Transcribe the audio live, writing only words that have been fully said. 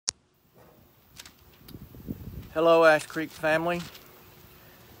Hello, Ash Creek family.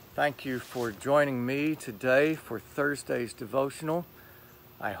 Thank you for joining me today for Thursday's devotional.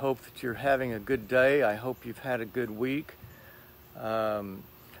 I hope that you're having a good day. I hope you've had a good week. I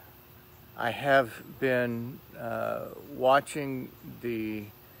have been watching the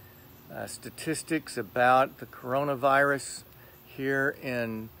statistics about the coronavirus here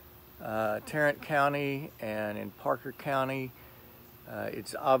in Tarrant County and in Parker County.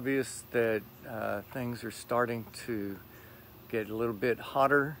 It's obvious that things are starting to get a little bit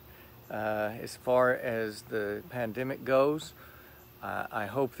hotter as far as the pandemic goes. I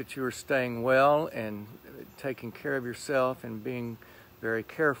hope that you are staying well and taking care of yourself and being very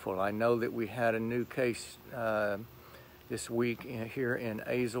careful. I know that we had a new case this week here in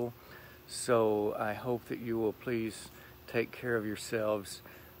Azle, so I hope that you will please take care of yourselves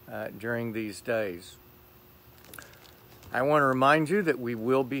during these days. I want to remind you that we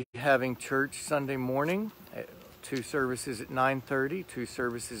will be having church Sunday morning, 2 services at 9:30, 2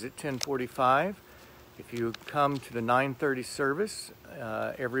 services at 10:45. If you come to the 9:30 service,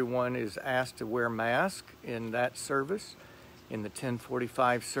 everyone is asked to wear masks in that service. In the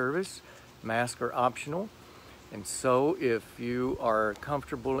 10:45 service, masks are optional. And so if you are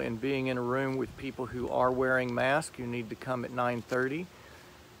comfortable in being in a room with people who are wearing masks, you need to come at 9:30.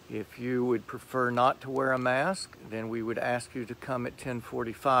 If you would prefer not to wear a mask, then we would ask you to come at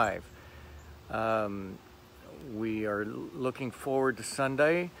 10:45. We are looking forward to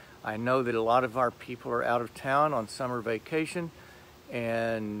Sunday. I know that a lot of our people are out of town on summer vacation,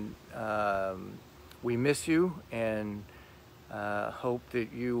 and we miss you and hope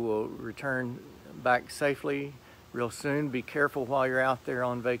that you will return back safely real soon. Be careful while you're out there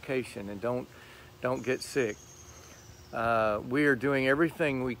on vacation and don't get sick. We are doing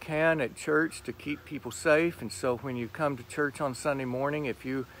everything we can at church to keep people safe, and so when you come to church on Sunday morning, if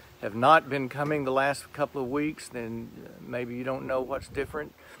you have not been coming the last couple of weeks, then maybe you don't know what's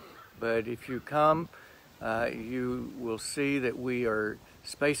different. But if you come, you will see that we are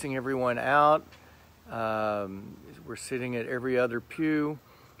spacing everyone out. We're sitting at every other pew.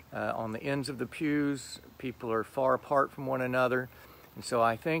 On the ends of the pews, people are far apart from one another. And so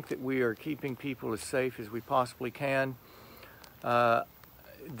I think that we are keeping people as safe as we possibly can.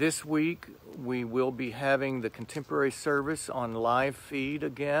 This week, we will be having the contemporary service on live feed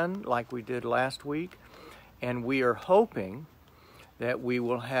again, like we did last week. And we are hoping that we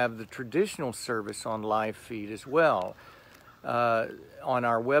will have the traditional service on live feed as well, on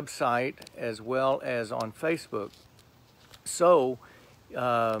our website as well as on Facebook. So,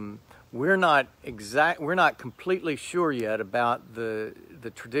 we're not completely sure yet about the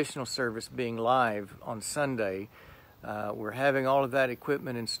traditional service being live on Sunday. We're having all of that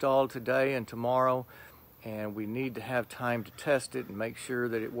equipment installed today and tomorrow, and we need to have time to test it and make sure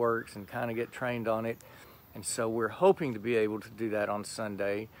that it works and kind of get trained on it. And so we're hoping to be able to do that on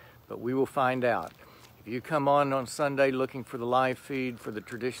Sunday, but we will find out. If you come on Sunday looking for the live feed for the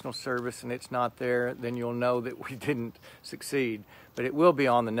traditional service and it's not there, then you'll know that we didn't succeed. But it will be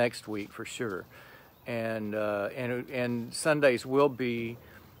on the next week for sure. And Sundays will be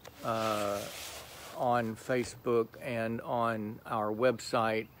on Facebook and on our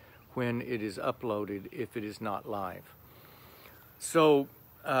website when it is uploaded, if it is not live. So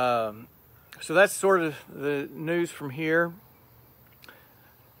that's sort of the news from here.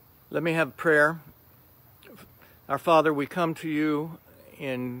 Let me have prayer. Our Father, we come to you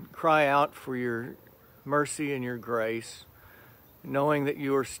and cry out for your mercy and your grace, knowing that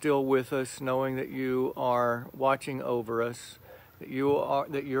you are still with us, knowing that you are watching over us, that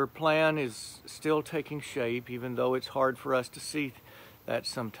your plan is still taking shape, even though it's hard for us to see that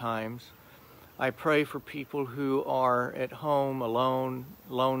sometimes. I pray for people who are at home alone,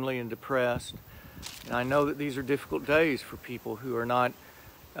 lonely and depressed. And I know that these are difficult days for people who are not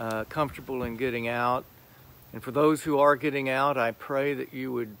comfortable in getting out. And for those who are getting out, I pray that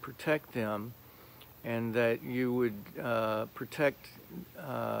you would protect them and that you would protect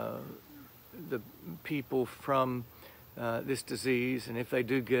the people from this disease. And if they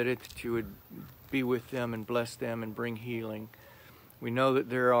do get it, that you would be with them and bless them and bring healing. We know that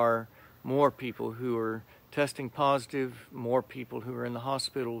there are more people who are testing positive, more people who are in the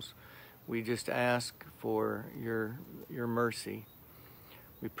hospitals. We just ask for your mercy.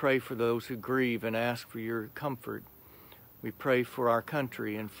 We pray for those who grieve and ask for your comfort. We pray for our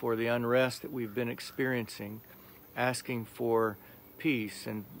country and for the unrest that we've been experiencing, asking for peace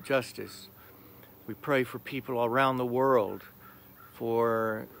and justice. We pray for people around the world,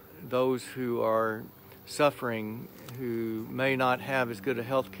 for those who are suffering, who may not have as good a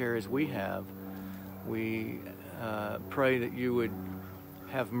health care as we have. We pray that you would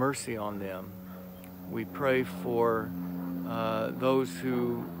have mercy on them. We pray for those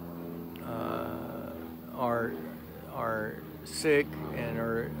who are sick and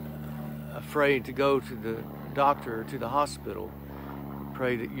are afraid to go to the doctor or to the hospital.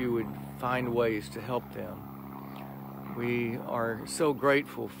 Pray that you would find ways to help them. We are so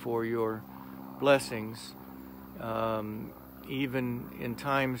grateful for your blessings, even in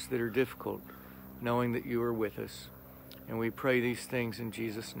times that are difficult, knowing that you are with us. And we pray these things in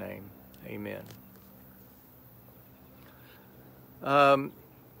Jesus' name. Amen. The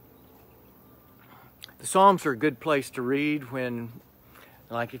Psalms are a good place to read when,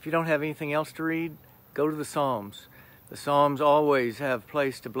 like, if you don't have anything else to read, go to the Psalms. The Psalms always have a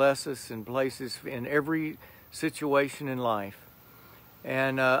place to bless us and places in every situation in life.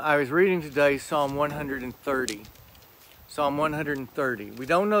 And I was reading today Psalm 130. Psalm 130. We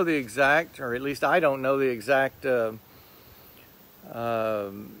don't know the exact, or at least I don't know the exact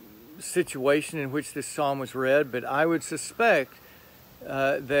situation in which this psalm was read, but I would suspect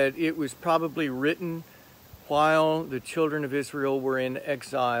that it was probably written while the children of Israel were in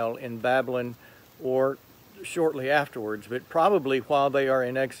exile in Babylon, or shortly afterwards, but probably while they are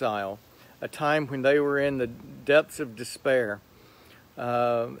in exile, a time when they were in the depths of despair.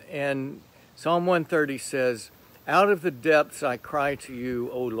 And Psalm 130 says, "Out of the depths I cry to you,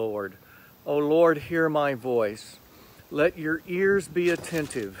 O Lord. O Lord, hear my voice. Let your ears be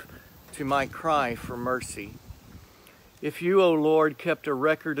attentive to my cry for mercy. If you, O Lord, kept a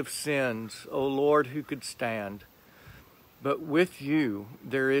record of sins, O Lord, who could stand? But with you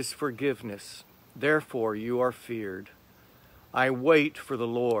there is forgiveness, therefore you are feared. I wait for the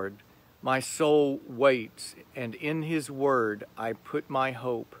Lord. My soul waits, and in his word I put my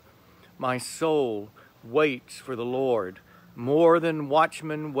hope. My soul waits for the Lord, more than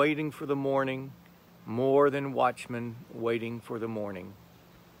watchmen waiting for the morning, more than watchmen waiting for the morning.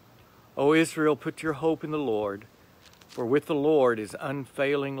 O Israel, put your hope in the Lord, for with the Lord is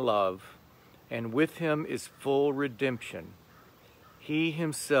unfailing love, and with him is full redemption. He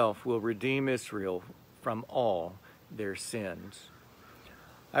himself will redeem Israel from all their sins."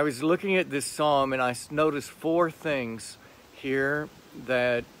 I was looking at this psalm and I noticed four things here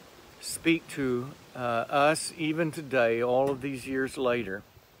that speak to us even today, all of these years later.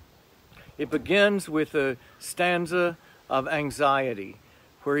 It begins with a stanza of anxiety,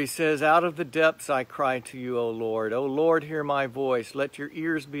 where he says, "Out of the depths I cry to you, O Lord. O Lord, hear my voice. Let your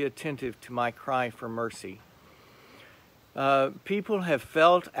ears be attentive to my cry for mercy." People have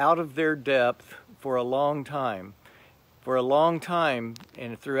felt out of their depth for a long time. For a long time,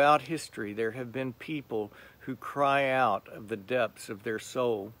 and throughout history, there have been people who cry out of the depths of their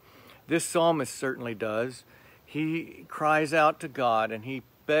soul. This psalmist certainly does. He cries out to God, and he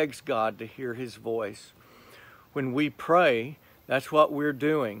begs God to hear his voice. When we pray, that's what we're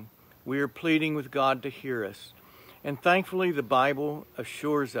doing. We are pleading with God to hear us. And thankfully, the Bible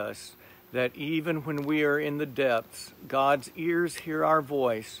assures us that even when we are in the depths, God's ears hear our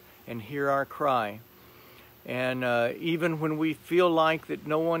voice and hear our cry. And even when we feel like that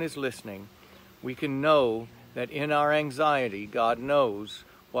no one is listening, we can know that in our anxiety, God knows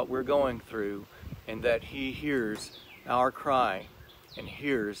what we're going through and that he hears our cry and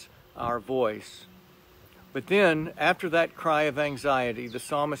hears our voice. But then, after that cry of anxiety, the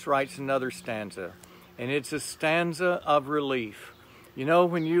psalmist writes another stanza, and it's a stanza of relief. You know,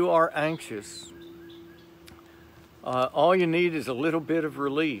 when you are anxious, all you need is a little bit of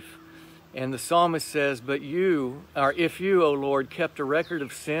relief. And the psalmist says, "But you, or if you, O Lord, kept a record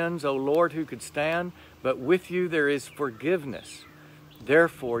of sins, O Lord, who could stand? But with you there is forgiveness.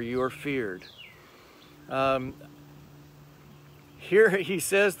 Therefore you are feared." Here he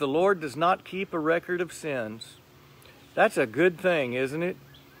says the Lord does not keep a record of sins. That's a good thing, isn't it?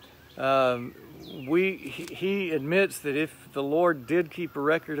 He admits that if the Lord did keep a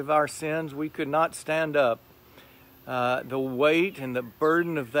record of our sins, we could not stand up. The weight and the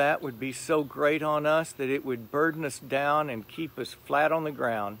burden of that would be so great on us that it would burden us down and keep us flat on the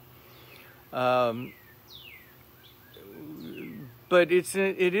ground. But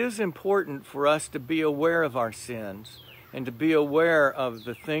it is important for us to be aware of our sins and to be aware of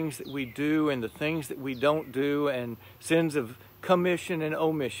the things that we do and the things that we don't do, and sins of commission and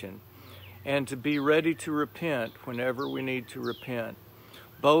omission, and to be ready to repent whenever we need to repent,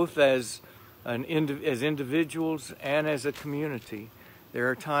 both as individuals and as a community. There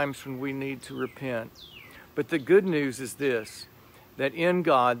are times when we need to repent. But the good news is this, that in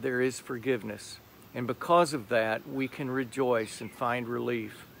God there is forgiveness. And because of that, we can rejoice and find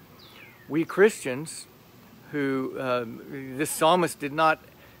relief. We Christians who, this psalmist did not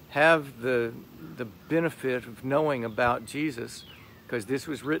have the benefit of knowing about Jesus, because this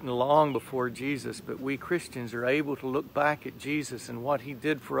was written long before Jesus, but we Christians are able to look back at Jesus and what he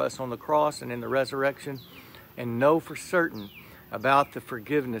did for us on the cross and in the resurrection and know for certain about the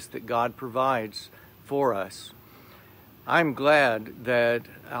forgiveness that God provides for us. I'm glad that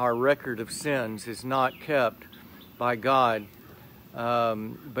our record of sins is not kept by God,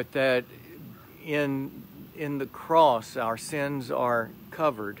 but that in the cross our sins are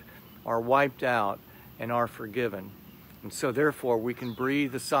covered, are wiped out, and are forgiven. And so therefore we can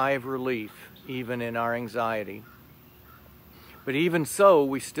breathe a sigh of relief even in our anxiety. But even so,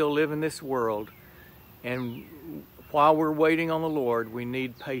 we still live in this world, and while we're waiting on the Lord, we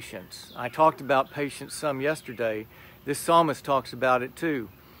need patience. I talked about patience some yesterday. This psalmist talks about it too.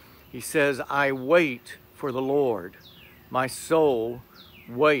 He says, I wait for the Lord. My soul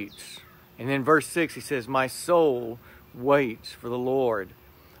waits. And then verse 6, he says, my soul waits for the Lord.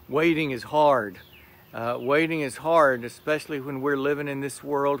 Waiting is hard. Waiting is hard, especially when we're living in this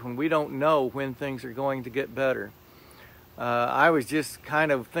world, when we don't know when things are going to get better. I was just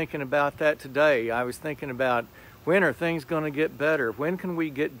kind of thinking about that today. I was thinking about, when are things going to get better? When can we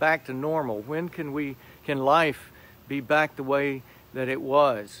get back to normal? When can life be back the way that it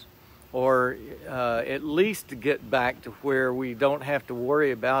was? Or at least to get back to where we don't have to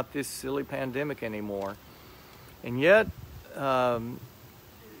worry about this silly pandemic anymore. And yet,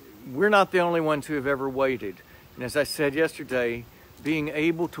 we're not the only ones who have ever waited. And as I said yesterday, being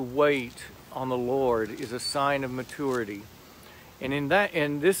able to wait on the Lord is a sign of maturity. And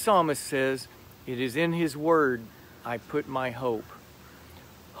this psalmist says, it is in his word I put my hope.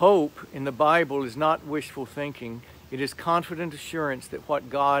 Hope in the Bible is not wishful thinking. It is confident assurance that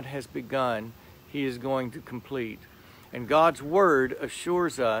what God has begun, he is going to complete. And God's word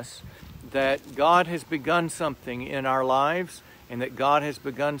assures us that God has begun something in our lives, and that God has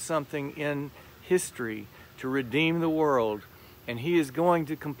begun something in history to redeem the world, and he is going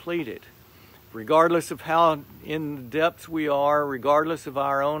to complete it. Regardless of how in the depths we are, regardless of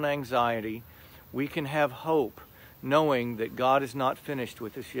our own anxiety, we can have hope, knowing that God is not finished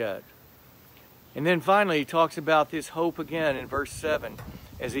with us yet. And then finally, he talks about this hope again in verse 7,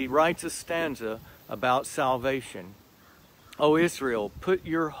 as he writes a stanza about salvation. O Israel, put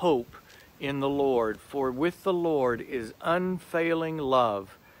your hope in the Lord, for with the Lord is unfailing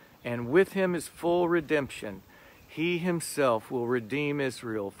love, and with him is full redemption. He himself will redeem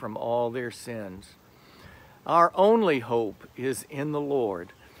Israel from all their sins. Our only hope is in the Lord,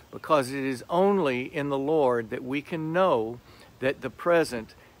 because it is only in the Lord that we can know that the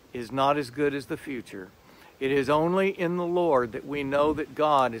present is not as good as the future. It is only in the Lord that we know that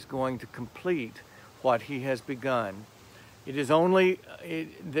God is going to complete what he has begun. It is only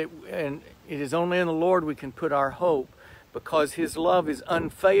in the Lord we can put our hope, because his love is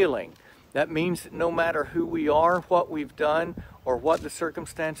unfailing. That means that no matter who we are, what we've done, or what the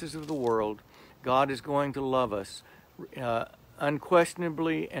circumstances of the world, God is going to love us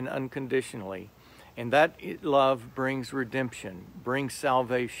unquestionably and unconditionally. And that love brings redemption, brings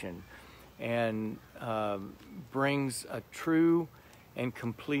salvation, and brings a true and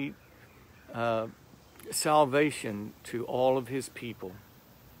complete salvation to all of his people.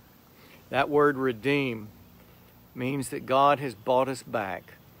 That word redeem means that God has bought us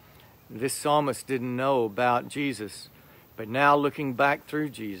back. This psalmist didn't know about Jesus, but now looking back through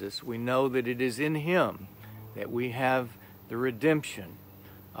Jesus, we know that it is in him that we have the redemption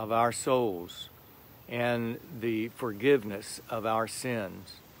of our souls and the forgiveness of our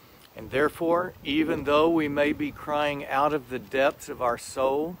sins. And therefore, even though we may be crying out of the depths of our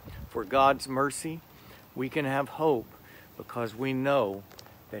soul for God's mercy, we can have hope, because we know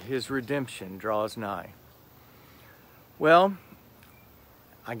that his redemption draws nigh. Well,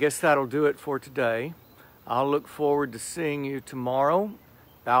 I guess that'll do it for today. I'll look forward to seeing you tomorrow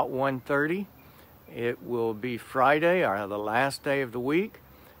about 1:30. It will be Friday, or the last day of the week.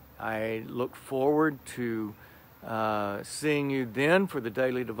 I look forward to seeing you then for the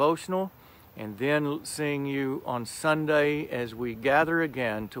daily devotional, and then seeing you on Sunday as we gather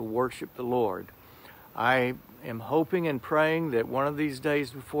again to worship the Lord. I am hoping and praying that one of these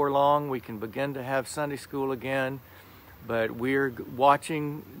days before long we can begin to have Sunday school again, but we're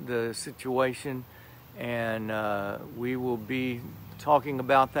watching the situation, and we will be talking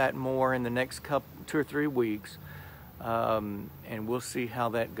about that more in the next 2 or 3 weeks, and we'll see how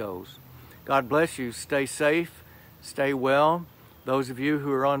that goes. God bless you. Stay safe, stay well. Those of you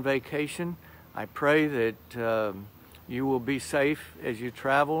who are on vacation, I pray that you will be safe as you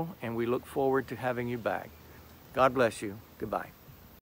travel, and we look forward to having you back. God bless you. Goodbye.